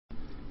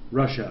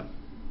Russia.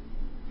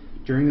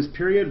 During this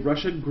period,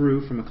 Russia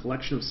grew from a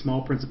collection of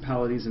small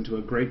principalities into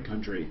a great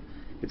country.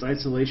 Its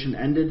isolation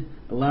ended,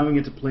 allowing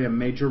it to play a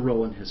major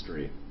role in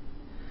history.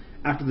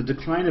 After the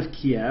decline of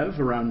Kiev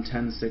around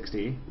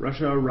 1060,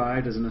 Russia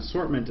arrived as an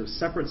assortment of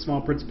separate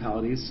small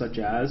principalities such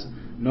as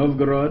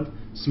Novgorod,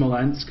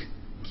 Smolensk,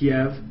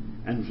 Kiev,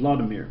 and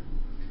Vladimir.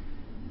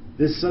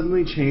 This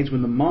suddenly changed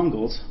when the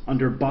Mongols,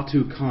 under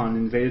Batu Khan,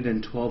 invaded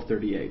in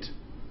 1238.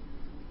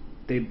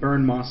 They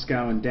burned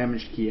Moscow and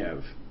damaged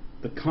Kiev.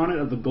 The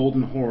Khanate of the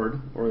Golden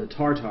Horde, or the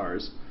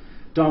Tartars,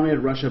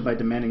 dominated Russia by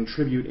demanding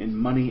tribute in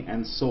money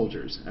and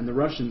soldiers, and the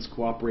Russians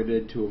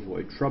cooperated to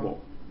avoid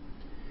trouble.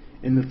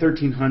 In the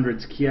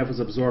 1300s, Kiev was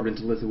absorbed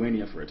into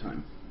Lithuania for a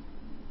time.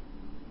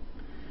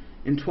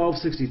 In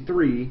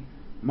 1263,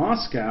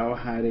 Moscow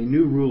had a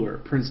new ruler,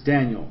 Prince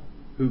Daniel,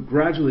 who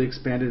gradually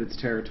expanded its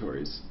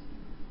territories.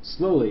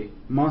 Slowly,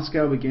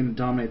 Moscow began to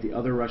dominate the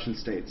other Russian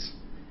states.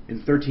 In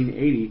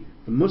 1380,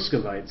 the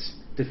Muscovites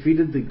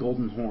defeated the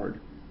Golden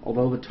Horde,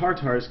 although the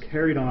Tartars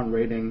carried on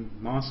raiding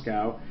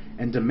Moscow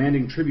and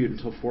demanding tribute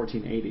until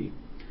 1480.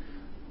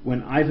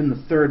 When Ivan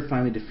III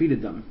finally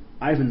defeated them,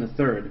 Ivan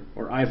III,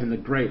 or Ivan the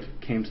Great,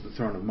 came to the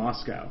throne of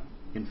Moscow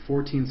in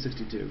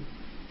 1462.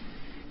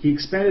 He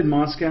expanded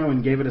Moscow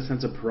and gave it a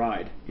sense of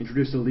pride,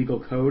 introduced a legal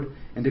code,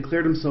 and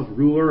declared himself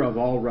ruler of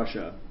all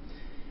Russia.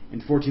 In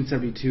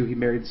 1472 he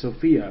married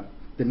Sophia,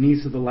 the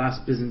niece of the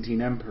last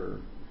Byzantine emperor,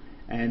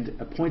 and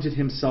appointed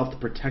himself the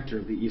protector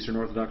of the Eastern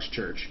Orthodox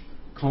Church,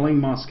 calling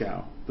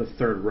Moscow the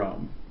Third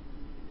Rome.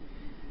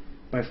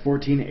 By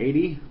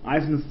 1480,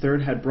 Ivan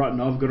III had brought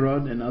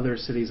Novgorod and other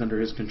cities under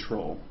his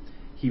control.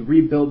 He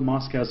rebuilt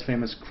Moscow's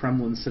famous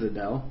Kremlin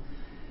citadel,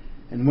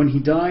 and when he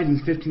died in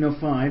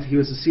 1505, he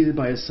was succeeded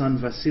by his son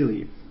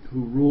Vasily,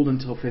 who ruled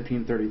until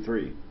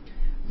 1533.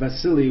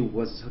 Vasily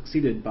was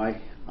succeeded by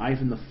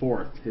Ivan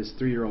IV, his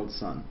 3-year-old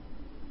son.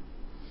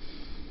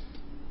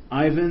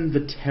 Ivan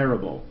the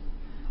Terrible.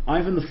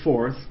 Ivan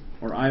IV,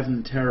 or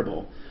Ivan the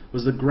Terrible,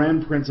 was the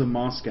Grand Prince of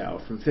Moscow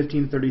from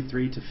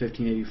 1533 to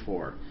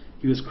 1584.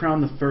 He was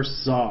crowned the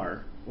first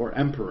Tsar, or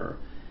Emperor,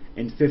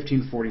 in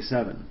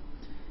 1547.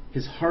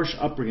 His harsh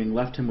upbringing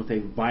left him with a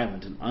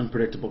violent and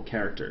unpredictable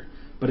character,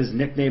 but his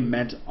nickname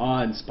meant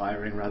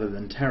awe-inspiring rather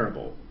than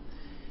terrible.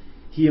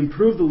 He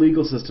improved the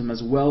legal system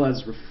as well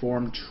as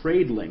reformed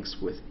trade links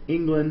with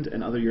England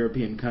and other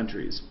European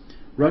countries.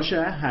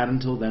 Russia had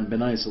until then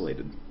been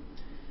isolated.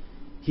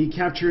 He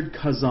captured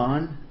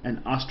Kazan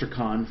and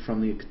Astrakhan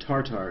from the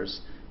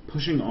Tartars,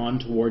 pushing on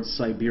towards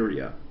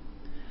Siberia.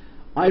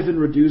 Ivan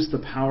reduced the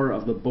power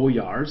of the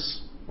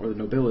boyars, or the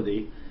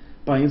nobility,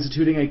 by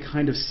instituting a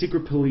kind of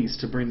secret police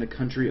to bring the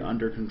country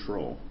under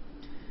control.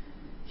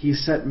 He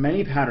set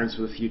many patterns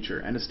for the future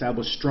and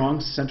established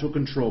strong central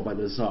control by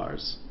the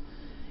Tsars.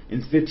 In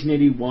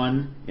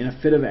 1581, in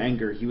a fit of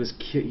anger,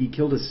 he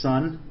killed his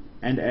son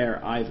and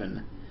heir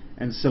Ivan,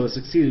 and so was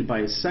succeeded by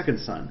his second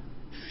son,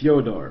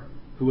 Fyodor,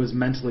 who was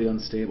mentally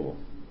unstable.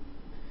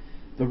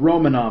 The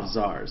Romanov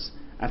Tsars.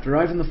 After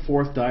Ivan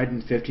IV died in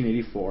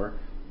 1584,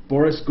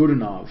 Boris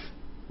Godunov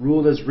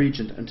ruled as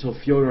regent until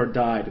Fyodor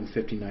died in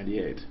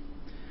 1598.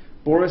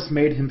 Boris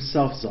made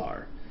himself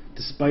Tsar,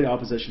 despite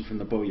opposition from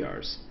the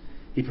boyars.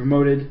 He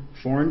promoted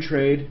foreign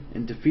trade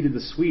and defeated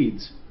the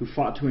Swedes, who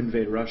fought to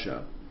invade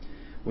Russia.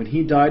 When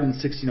he died in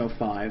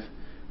 1605,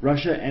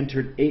 Russia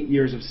entered 8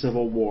 years of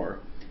civil war,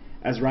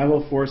 as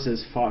rival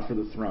forces fought for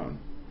the throne.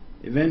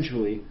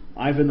 Eventually,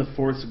 Ivan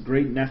IV's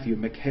great-nephew,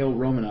 Mikhail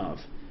Romanov,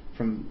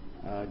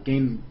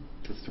 gained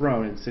the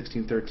throne in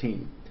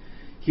 1613.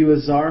 He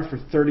was Tsar for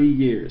 30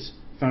 years,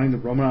 founding the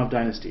Romanov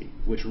dynasty,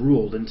 which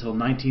ruled until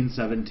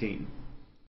 1917.